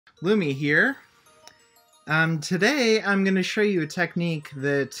Lumi here. Today I'm going to show you a technique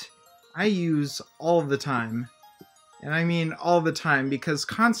that I use all the time. And I mean all the time because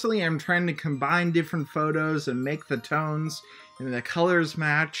constantly I'm trying to combine different photos and make the tones and the colors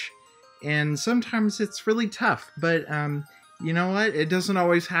match. And sometimes it's really tough, but you know what? It doesn't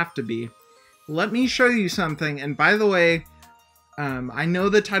always have to be. Let me show you something. And by the way, I know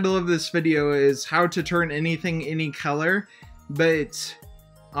the title of this video is How to Turn Anything Any Color, but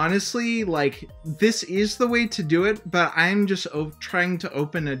honestly, like, this is the way to do it, but I'm just trying to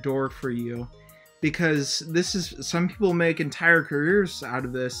open a door for you. Because this is, some people make entire careers out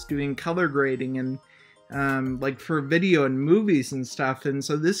of this, doing color grading and like for video and movies and stuff, and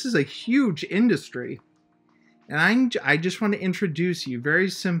so this is a huge industry. And I just want to introduce you very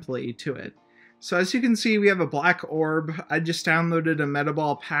simply to it. So as you can see, we have a black orb. I just downloaded a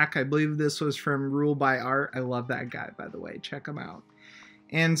Metaball pack. I believe this was from Rule by Art. I love that guy, by the way. Check him out.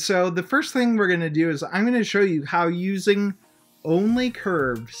 And so the first thing we're going to do is I'm going to show you how, using only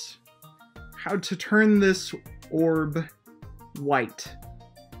curves, how to turn this orb white.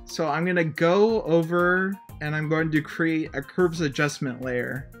 So I'm going to go over and I'm going to create a curves adjustment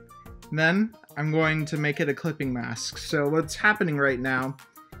layer. Then I'm going to make it a clipping mask. So what's happening right now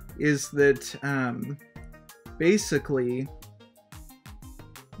is that basically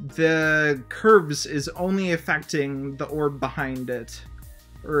the curves is only affecting the orb behind it,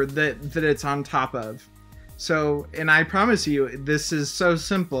 or that it's on top of. So, and I promise you, this is so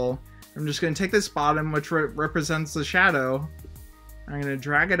simple. I'm just going to take this bottom, which represents the shadow. I'm going to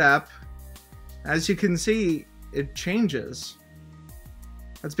drag it up. As you can see, it changes.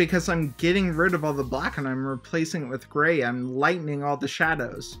 That's because I'm getting rid of all the black and I'm replacing it with gray. I'm lightening all the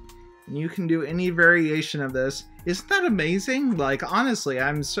shadows. And you can do any variation of this. Isn't that amazing? Like, honestly,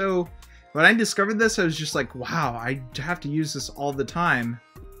 when I discovered this, I was just like, wow, I have to use this all the time.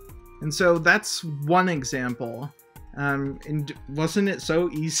 And so that's one example. And wasn't it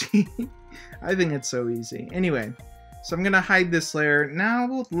so easy? I think it's so easy. Anyway, so I'm gonna hide this layer.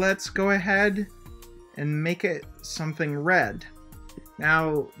 Now let's go ahead and make it something red.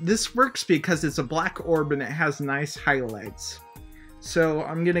 Now this works because it's a black orb and it has nice highlights. So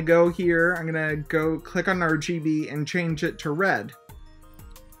I'm gonna go here, I'm gonna go click on RGB and change it to red.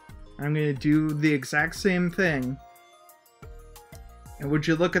 I'm gonna do the exact same thing. And would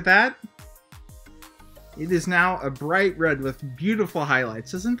you look at that? It is now a bright red with beautiful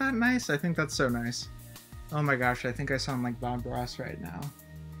highlights. Isn't that nice? I think that's so nice. Oh my gosh, I think I sound like Bob Ross right now.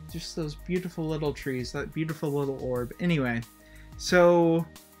 Just those beautiful little trees, that beautiful little orb. Anyway, so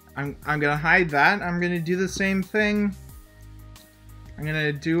I'm gonna hide that. I'm gonna do the same thing. I'm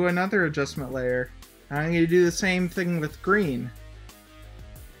gonna do another adjustment layer. I'm gonna do the same thing with green.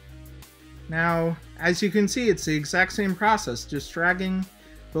 Now, as you can see, it's the exact same process, just dragging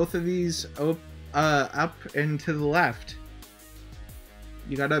both of these up and to the left.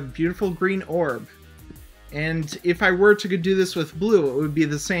 You got a beautiful green orb. And if I were to do this with blue, it would be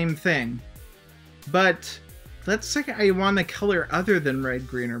the same thing. But let's say I want a color other than red,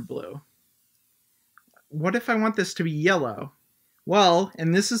 green, or blue. What if I want this to be yellow? Well,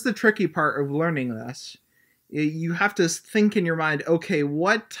 and this is the tricky part of learning this. You have to think in your mind, okay,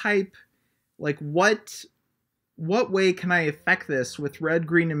 what type, like what way can I affect this with red,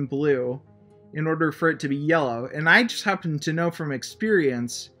 green, and blue in order for it to be yellow? And I just happen to know from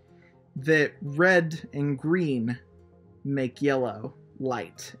experience that red and green make yellow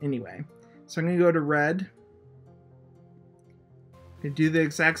light. Anyway, so I'm going to go to red. I do the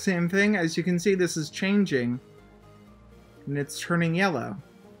exact same thing. As you can see, this is changing and it's turning yellow.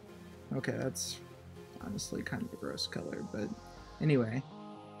 Okay, that's honestly kind of a gross color, but anyway.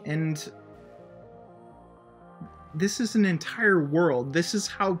 And this is an entire world. This is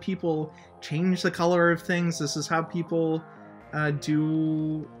how people change the color of things. This is how people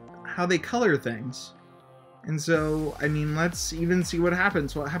how they color things. And so, I mean, let's even see what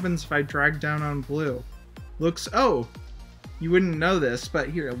happens. What happens if I drag down on blue? Oh, you wouldn't know this, but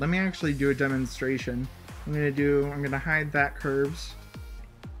here, let me actually do a demonstration. I'm gonna hide that curves.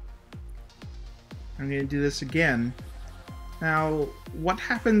 I'm gonna do this again. Now, what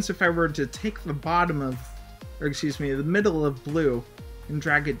happens if I were to take the bottom of, or excuse me, the middle of blue and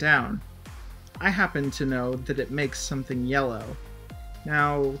drag it down? I happen to know that it makes something yellow.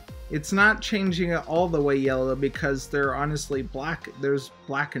 Now, it's not changing it all the way yellow because there's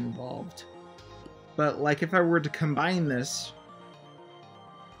black involved. But like if I were to combine this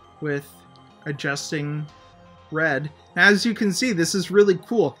with adjusting red, as you can see, this is really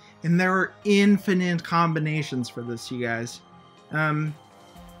cool. And there are infinite combinations for this, you guys.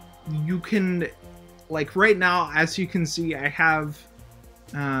 You can, like right now, as you can see, I have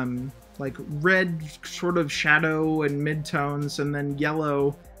like red sort of shadow and midtones, and then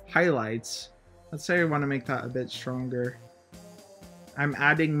yellow highlights. Let's say I want to make that a bit stronger. I'm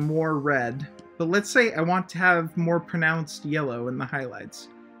adding more red, but let's say I want to have more pronounced yellow in the highlights.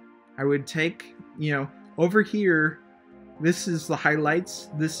 I would take, you know, over here, this is the highlights,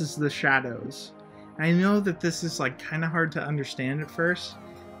 this is the shadows. I know that this is like kind of hard to understand at first,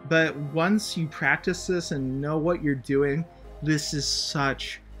 but once you practice this and know what you're doing, this is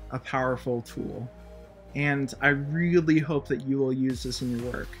such a powerful tool. And I really hope that you will use this in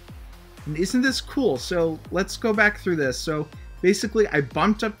your work. And isn't this cool? So let's go back through this. So basically I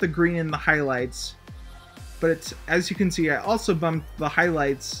bumped up the green in the highlights, but it's, as you can see, I also bumped the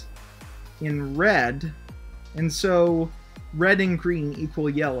highlights in red, and so red and green equal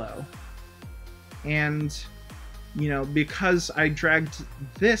yellow. And you know, because I dragged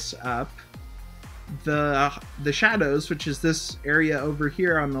this up, the shadows, which is this area over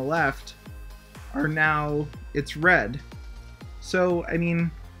here on the left, are now, it's red. So I mean,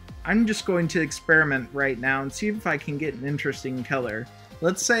 I'm just going to experiment right now and see if I can get an interesting color.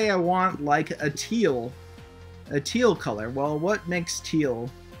 Let's say I want like a teal color. Well, what makes teal?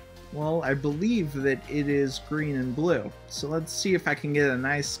 Well, I believe that it is green and blue. So let's see if I can get a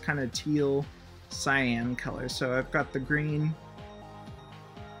nice kind of teal cyan color. So I've got the green,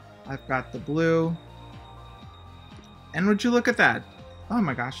 I've got the blue, and would you look at that? Oh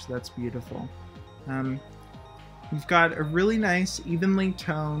my gosh, that's beautiful. We've got a really nice, evenly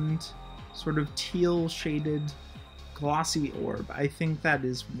toned, sort of teal shaded, glossy orb. I think that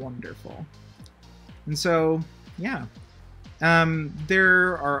is wonderful. And so, yeah.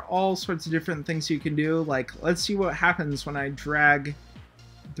 There are all sorts of different things you can do. Like, let's see what happens when I drag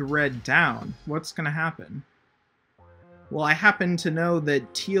the red down. What's going to happen? Well, I happen to know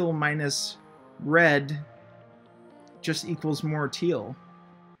that teal minus red just equals more teal.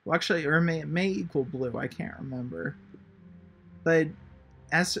 Well, actually, or it may equal blue. I can't remember. But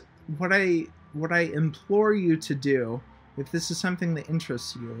as what I implore you to do, if this is something that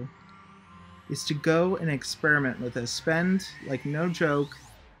interests you, is to go and experiment with this. Spend, like, no joke,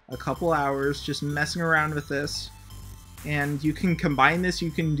 a couple hours just messing around with this. And you can combine this,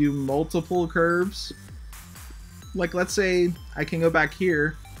 you can do multiple curves. Like, let's say I can go back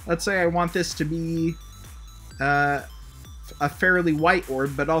here. Let's say I want this to be a fairly white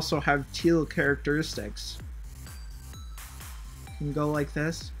orb, but also have teal characteristics. You can go like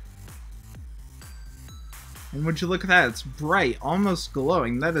this. And would you look at that? It's bright, almost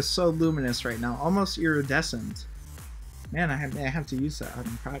glowing. That is so luminous right now, almost iridescent. Man, I have to use that on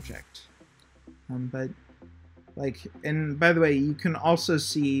a project. But like, and by the way, you can also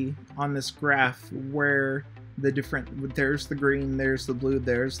see on this graph where the different, there's the green, there's the blue,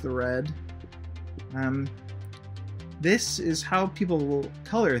 there's the red. This is how people will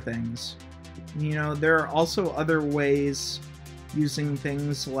color things. You know, there are also other ways using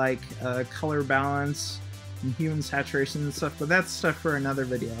things like color balance and hue and saturation and stuff, but that's stuff for another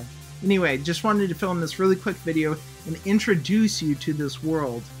video. Anyway, just wanted to film this really quick video and introduce you to this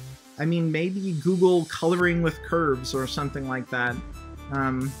world. I mean, maybe Google coloring with curves or something like that.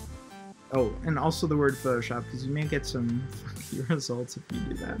 Oh, and also the word Photoshop, because you may get some funky results if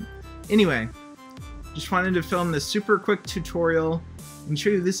you do that. Anyway, just wanted to film this super quick tutorial and show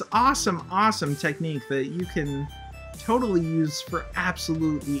you this awesome, awesome technique that you can totally use for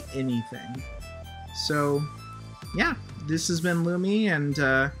absolutely anything. So, yeah, this has been Lumi,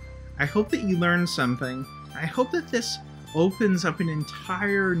 and I hope that you learned something. I hope that this opens up an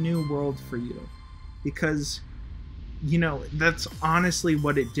entire new world for you, because, you know, that's honestly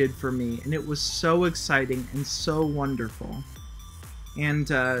what it did for me, and it was so exciting and so wonderful. And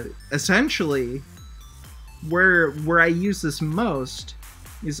essentially, where I use this most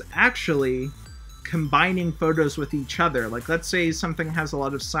is actually combining photos with each other. Like, let's say something has a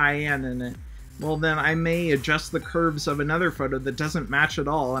lot of cyan in it. Well, then I may adjust the curves of another photo that doesn't match at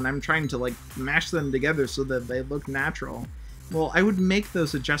all, and I'm trying to, like, mash them together so that they look natural. Well, I would make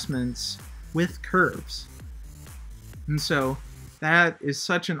those adjustments with curves. And so that is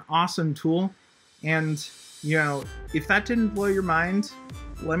such an awesome tool. And, you know, if that didn't blow your mind,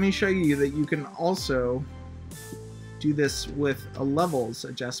 let me show you that you can also do this with a levels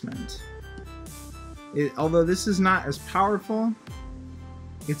adjustment. Although this is not as powerful,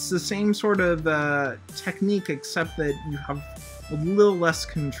 it's the same sort of technique, except that you have a little less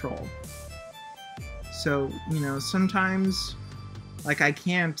control. So, you know, sometimes, like, I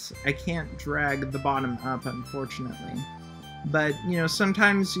can't drag the bottom up, unfortunately. But, you know,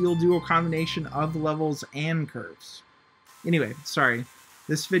 sometimes you'll do a combination of levels and curves. Anyway, sorry.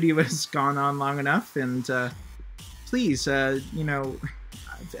 This video has gone on long enough, and please, you know,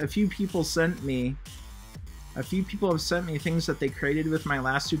 a few people have sent me things that they created with my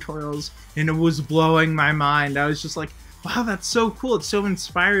last tutorials, and it was blowing my mind. I was just like, wow, that's so cool. It's so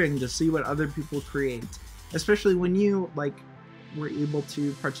inspiring to see what other people create, especially when you like were able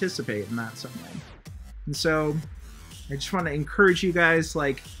to participate in that some way. And so I just want to encourage you guys,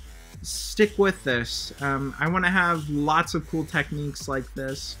 like, stick with this. I want to have lots of cool techniques like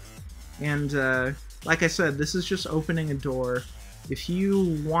this, and like I said, this is just opening a door. If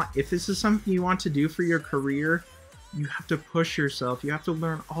this is something you want to do for your career, you have to push yourself. You have to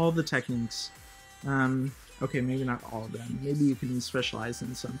learn all the techniques. Okay, maybe not all of them. Maybe you can specialize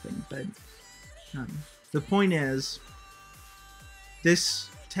in something, but the point is, this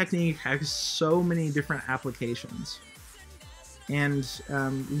technique has so many different applications. And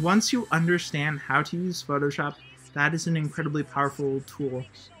once you understand how to use Photoshop, that is an incredibly powerful tool,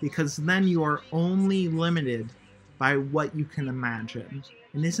 because then you are only limited by what you can imagine.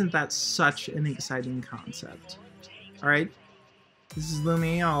 And isn't that such an exciting concept? Alright, this is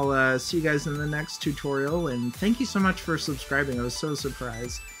Lumi. I'll see you guys in the next tutorial, and thank you so much for subscribing. I was so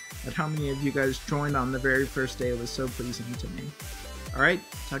surprised at how many of you guys joined on the very first day. It was so pleasing to me. Alright,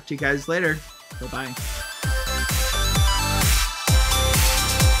 talk to you guys later. Bye-bye.